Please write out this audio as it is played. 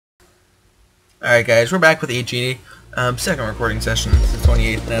Alright guys, we're back with HGD. Second recording session. It's the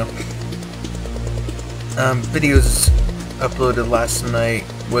 28th now. Videos uploaded last night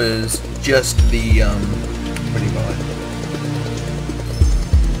was just the, what do you call it?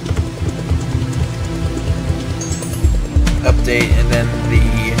 Update, and then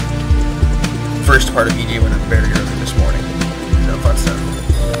the first part of EG went up very early this morning. So fun stuff.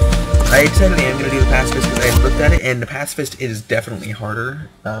 I decided I am going to do the pacifist because I looked at it, and the pacifist is definitely harder.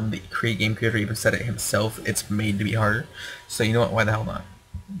 The Create Game Creator even said it himself. It's made to be harder. So you know what? Why the hell not?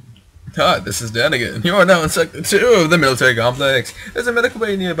 Hi, this is Dan again. You are now in Sector 2 of the military complex. There's a medical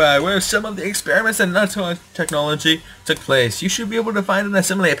bay nearby where some of the experiments and nanotechnology took place. You should be able to find and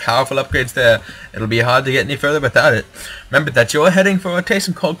assimilate powerful upgrades there. It'll be hard to get any further without it. Remember that you're heading for a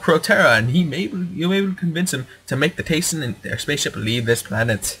Tayson called Crotera, and you'll be able to convince him to make the Tayson and their spaceship leave this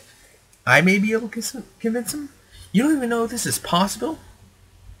planet. I may be able to convince him? You don't even know if this is possible?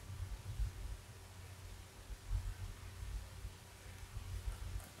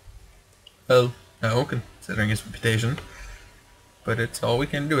 Well, no, considering his reputation. But it's all we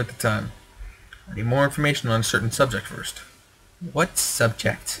can do at the time. I need more information on a certain subject first. What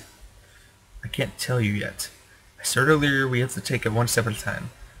subject? I can't tell you yet. I said earlier we have to take it one step at a time.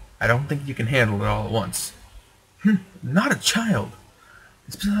 I don't think you can handle it all at once. Not a child!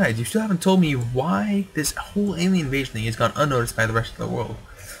 Besides, you still haven't told me why this whole alien invasion thing has gone unnoticed by the rest of the world.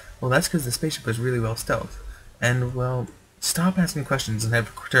 Well, that's because the spaceship was really well stealthed. And, well, stop asking questions and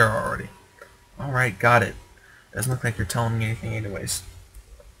have Crotera already. Alright, got it. Doesn't look like you're telling me anything anyways.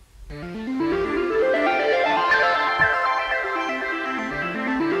 I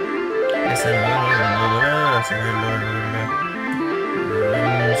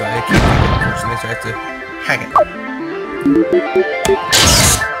can't unfortunately, so I have to hack it.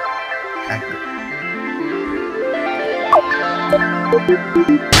 Hack it.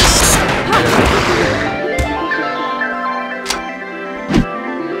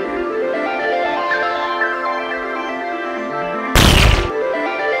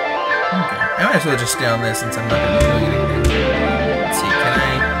 I might as well just stay on this since I'm not going to do anything. Let's see, can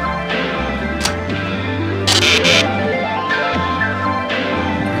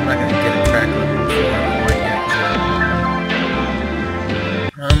I'm not going to get a track on it quite yet.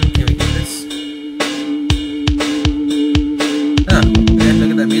 Can we get this? Oh, man, look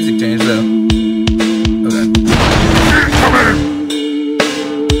at that music change though. Okay.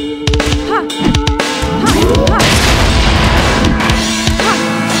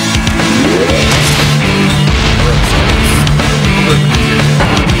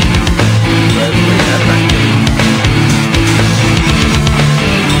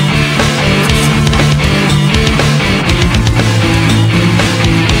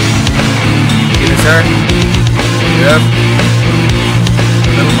 Sir? Yep.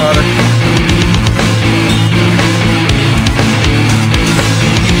 Little father.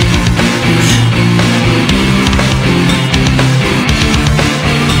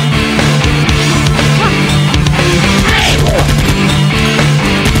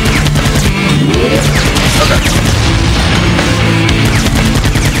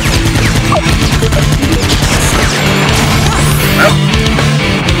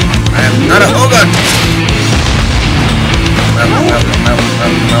 Not a Hogan!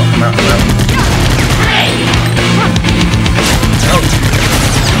 No.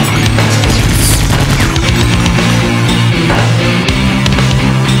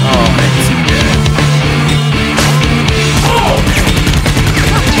 Oh, it's dead.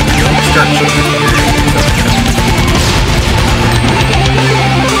 Start shooting.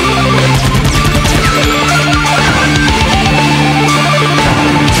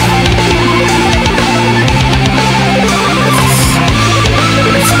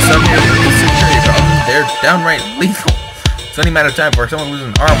 They're downright lethal. It's only a matter of time for someone losing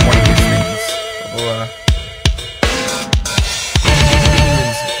an arm one of these things.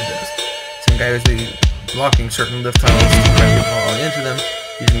 Some guy was blocking certain lift tunnels to prevent people falling into them,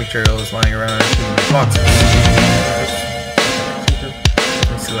 using materials lying around in boxes.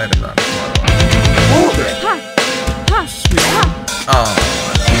 Let's see, let him not. Sweet. Oh.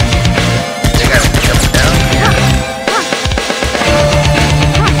 They gotta pick up down here.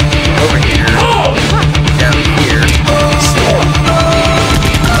 Over here. Down here.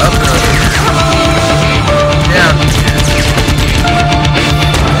 Up and over here. Down here.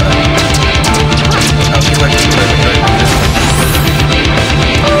 Okay, let's see what we're doing.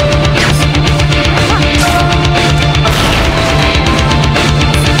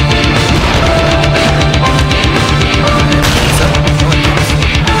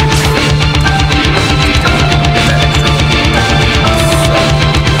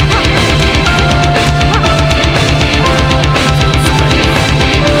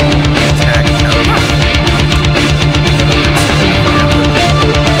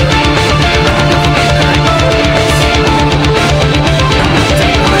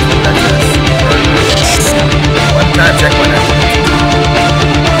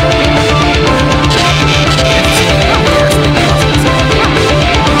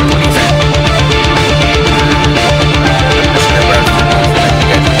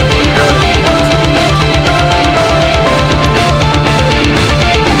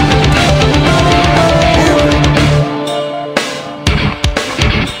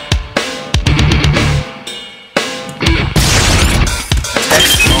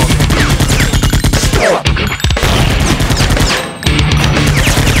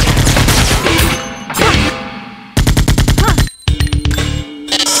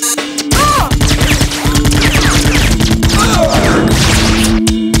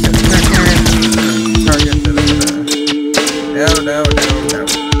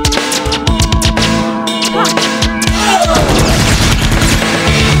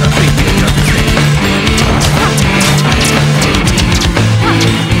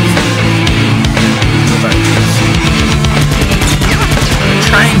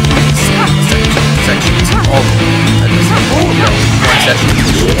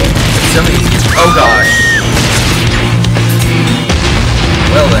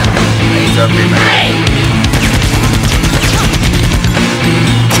 to upgrade my health.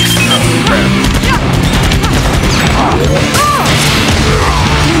 Oh, crap.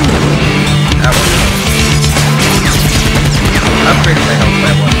 That one. Upgraded my health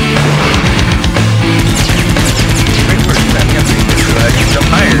by 1. Great work, that can make this so I can jump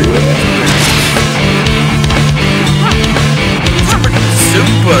higher.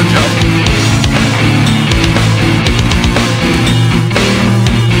 Super jump.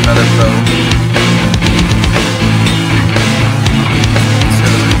 Another bow. So,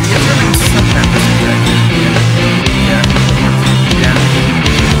 yeah, running some kind of yeah.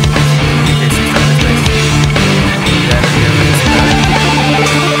 Okay, so it's not this place.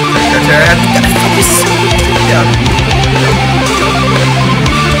 Yeah, I think I focus. Yeah.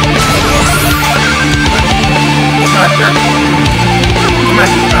 Not sure. Come on.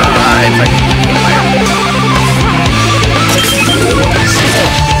 If I can get higher.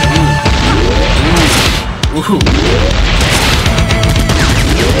 Ooh.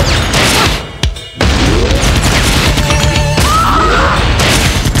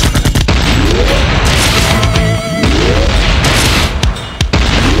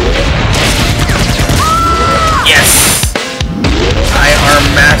 Yes! I are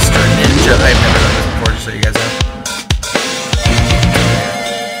Master Ninja. I've never done this before, just so you guys know.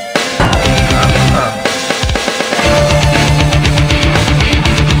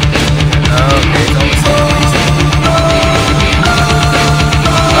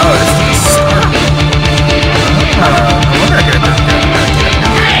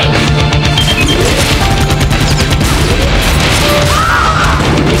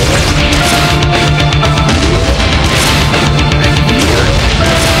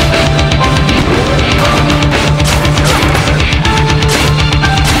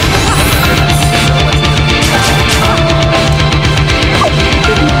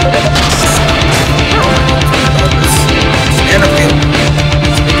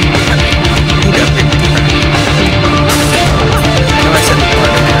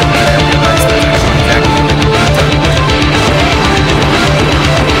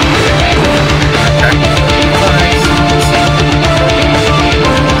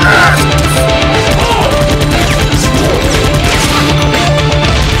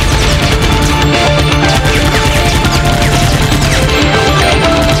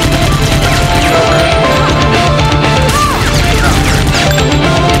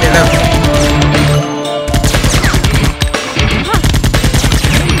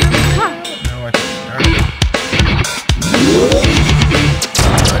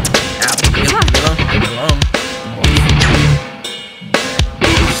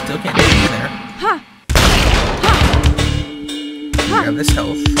 Grab this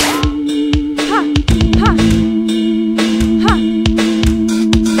health.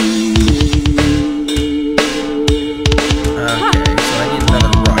 Okay, so I need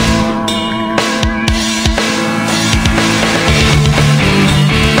another rock to get over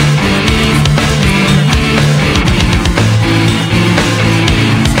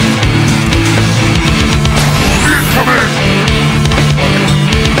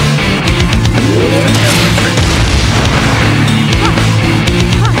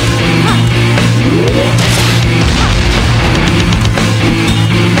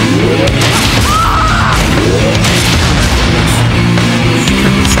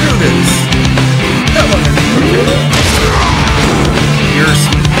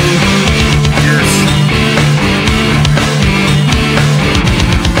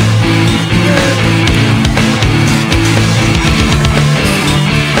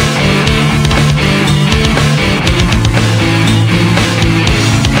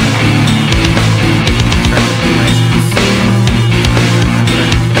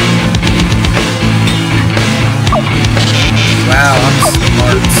here. Wow, I'm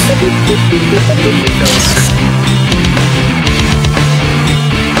smart.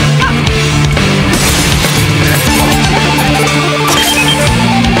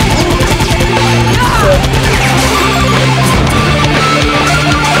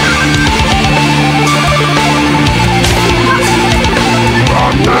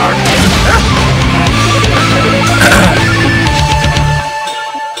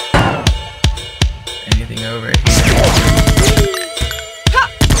 Anything over here?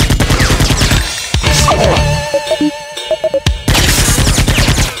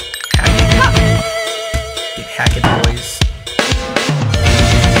 Get hacking, boys.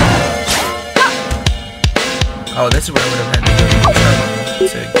 Oh, this is where I would have had to go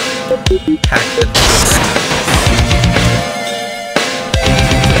to hack the door.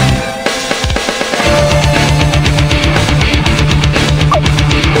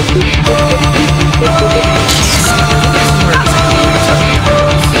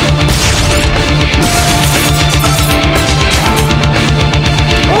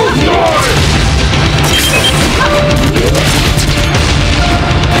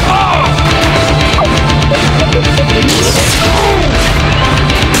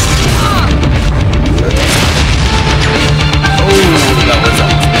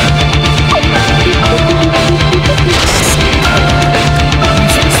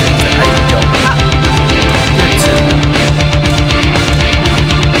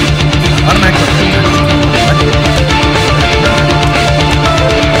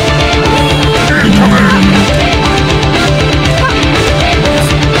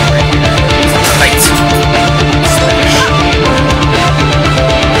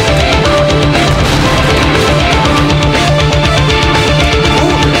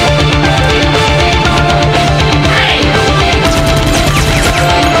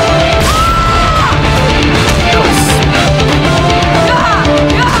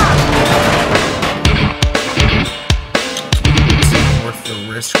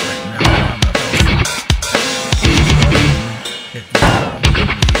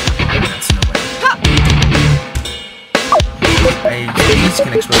 These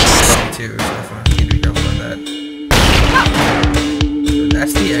can explode quickly too, so I need to be careful about that. So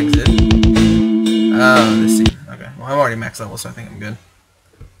that's the exit. This scene. Okay, well I'm already max level, so I think I'm good.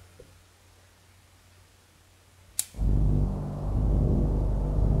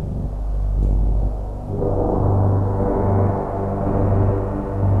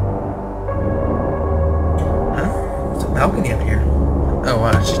 Balcony up here. Oh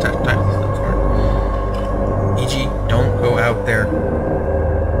wow, it's just time. EG, don't go out there.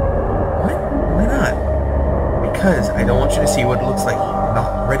 What? Why not? Because I don't want you to see what it looks like. I'm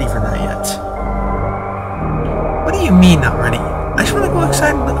not ready for that yet. What do you mean not ready? I just want to go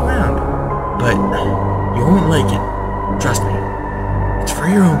outside and look around. But you won't like it. Trust me. It's for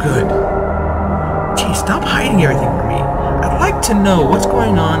your own good. Gee, stop hiding everything from me. I'd like to know what's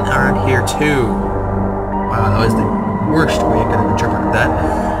going on around here too. Wow, that was the worst way I could have interpreted that.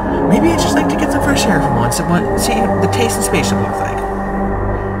 Maybe I just like to get some fresh air for once and see the taste and spaceship looks like.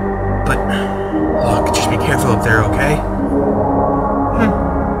 But look, just be careful up there, okay?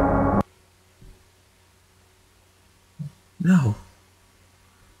 No.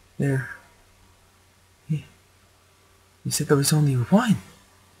 There. You said there was only one.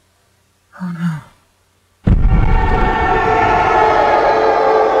 Oh no.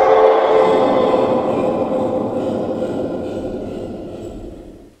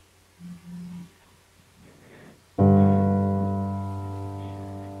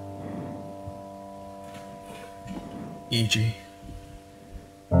 EG.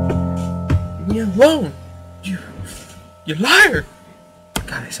 Leave me alone! You liar!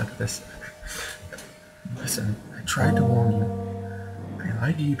 God, I suck at this. Listen, I tried to warn you. I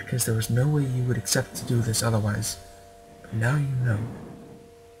lied to you because there was no way you would accept to do this otherwise. But now you know.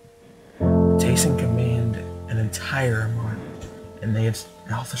 Tayson command an entire armada, and they had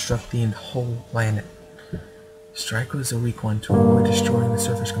alpha-struck the whole planet. Strike was a weak one to avoid destroying the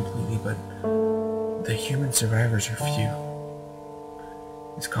surface completely, but the human survivors are few.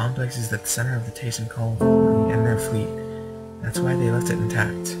 This complex is at the center of the Tayson colony and their fleet. That's why they left it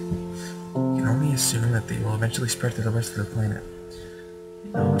intact. You can only assume that they will eventually spread to the rest of the planet.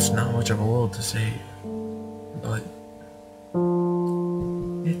 No, it's not much of a world to save, but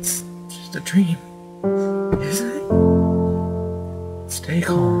it's just a dream, isn't it? Stay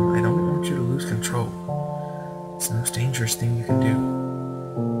calm. I don't want you to lose control. It's the most dangerous thing you can do.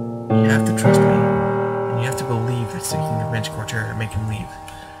 You have to trust me, and you have to believe that taking advantage of Cortera to make him leave.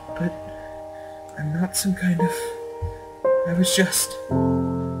 But I'm not some kind of... I was just...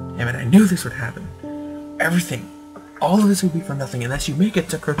 Damn it, I knew this would happen. Everything. All of this would be for nothing unless you make it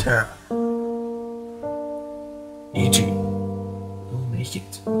to Cortera. EG. You'll make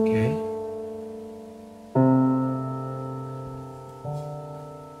it, okay?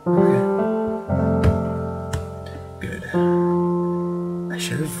 Okay. Good. I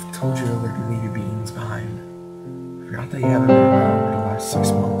should have told you earlier to leave your beans behind. I forgot that you haven't been around for the last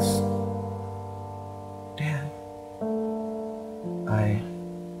 6 months.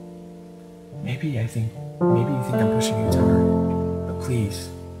 Maybe you think I'm pushing you too hard, but please,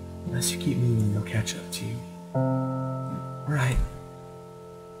 unless you keep moving, they'll catch up to you. Right.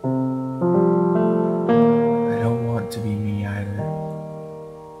 I don't want to be me either.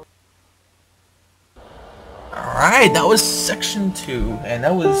 Alright, that was section 2, and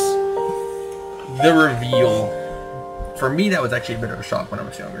that was the reveal. For me, that was actually a bit of a shock when I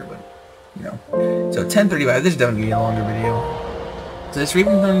was younger, but, you know. So 10:35, this is definitely going to be a longer video. So this is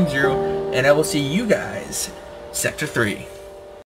Raven from Zero, and I will see you guys Sector 3.